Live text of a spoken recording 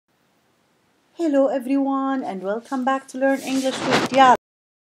Hello everyone and welcome back to Learn English with Diala.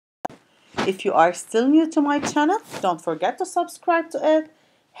 If you are still new to my channel, don't forget to subscribe to it,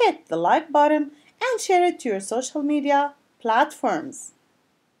 hit the like button and share it to your social media platforms.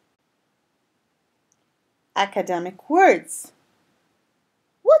 Academic words.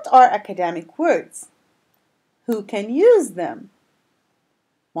 What are academic words? Who can use them?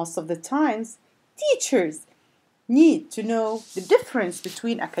 Most of the times, teachers need to know the difference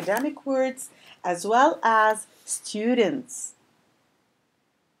between academic words as well as students.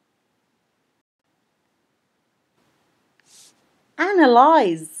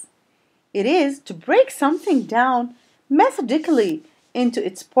 Analyze. It is to break something down methodically into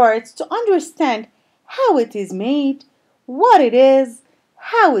its parts to understand how it is made, what it is,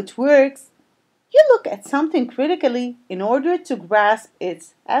 how it works. You look at something critically in order to grasp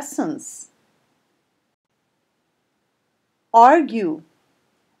its essence. Argue.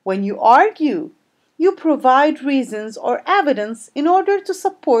 When you argue, you provide reasons or evidence in order to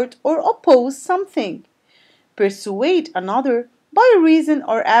support or oppose something. Persuade another by reason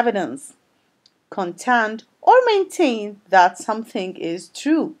or evidence. Contend or maintain that something is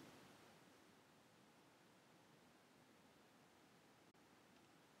true.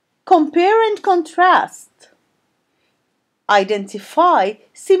 Compare and contrast. Identify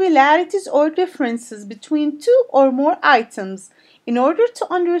similarities or differences between two or more items in order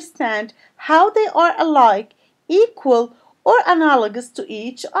to understand how they are alike, equal, or analogous to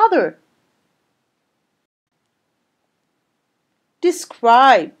each other.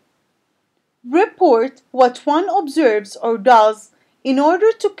 Describe. Report what one observes or does in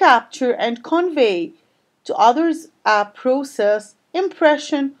order to capture and convey to others a process,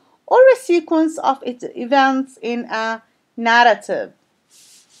 impression, or a sequence of its events in a narrative.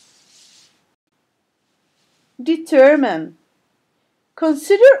 Determine.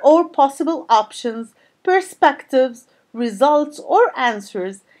 Consider all possible options, perspectives, results, or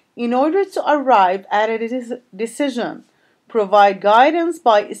answers in order to arrive at a decision. Provide guidance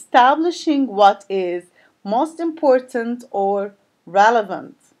by establishing what is most important or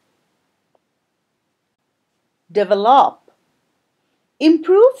relevant. Develop.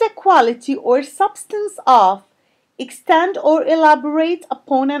 Improve the quality or substance of, extend or elaborate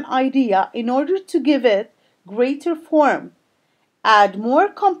upon an idea in order to give it greater form. Add more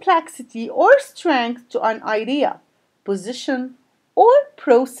complexity or strength to an idea, position, or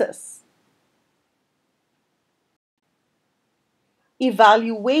process.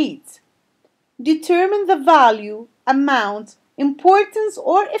 Evaluate. Determine the value, amount, importance,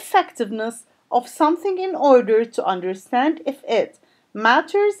 or effectiveness of something in order to understand if it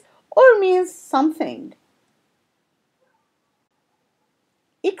matters or means something.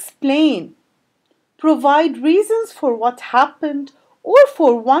 Explain. Provide reasons for what happened or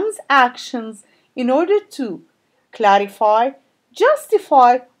for one's actions in order to clarify,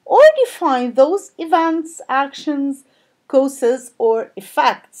 justify, or define those events, actions, causes, or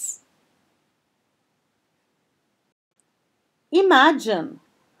effects. Imagine.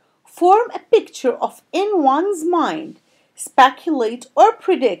 Form a picture of in one's mind. Speculate or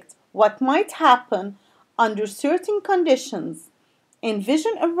predict what might happen under certain conditions.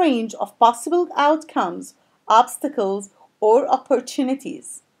 Envision a range of possible outcomes, obstacles, or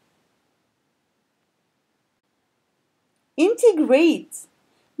opportunities. Integrate.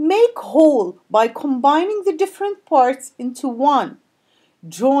 Make whole by combining the different parts into one.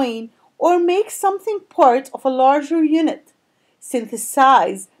 Join or make something part of a larger unit.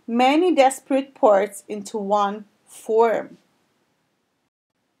 Synthesize many disparate parts into one form.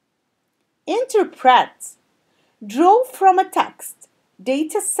 Interpret. Draw from a text,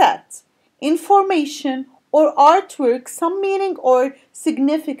 data set, information, or artwork some meaning or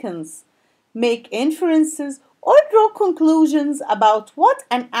significance. Make inferences or draw conclusions about what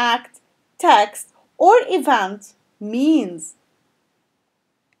an act, text, or event means.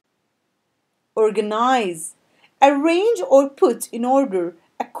 Organize. Arrange or put in order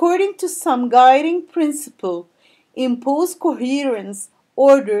according to some guiding principle. Impose coherence,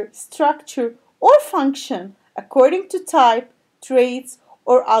 order, structure, or function according to type, traits,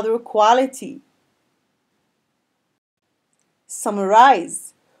 or other quality.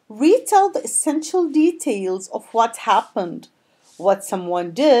 Summarize. Retell the essential details of what happened, what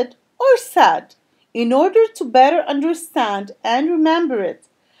someone did or said, in order to better understand and remember it.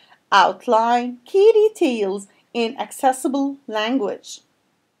 Outline key details in accessible language.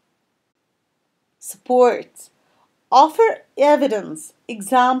 Support. Offer evidence,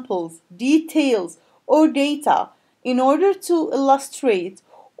 examples, details, or data in order to illustrate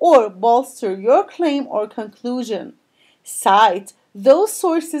or bolster your claim or conclusion. Cite those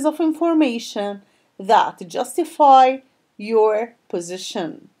sources of information that justify your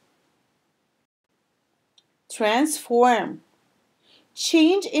position. Transform.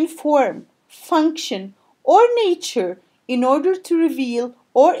 Change in form, function, or nature in order to reveal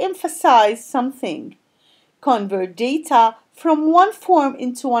or emphasize something. Convert data from one form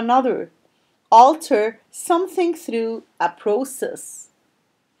into another. Alter something through a process.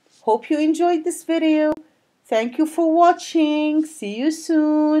 Hope you enjoyed this video. Thank you for watching. See you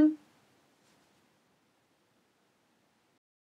soon.